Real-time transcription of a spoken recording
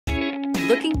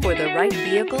Looking for the right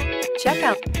vehicle? Check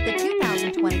out the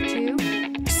 2022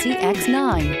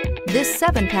 CX-9. This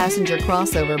 7-passenger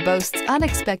crossover boasts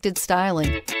unexpected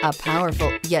styling, a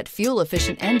powerful yet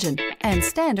fuel-efficient engine, and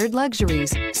standard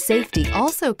luxuries. Safety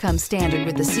also comes standard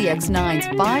with the CX-9's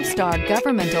 5-star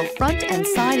governmental front and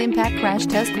side impact crash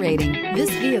test rating. This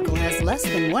vehicle has less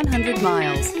than 100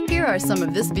 miles. Here are some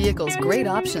of this vehicle's great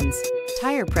options: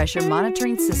 tire pressure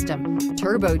monitoring system,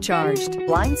 turbocharged,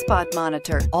 blind spot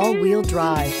monitor, all-wheel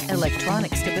drive,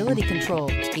 electronic stability control,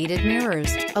 heated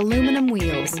mirrors, aluminum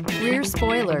wheels, rear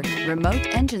spoiler, remote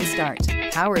engine start,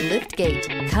 power lift gate.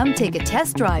 Come take a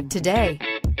test drive today.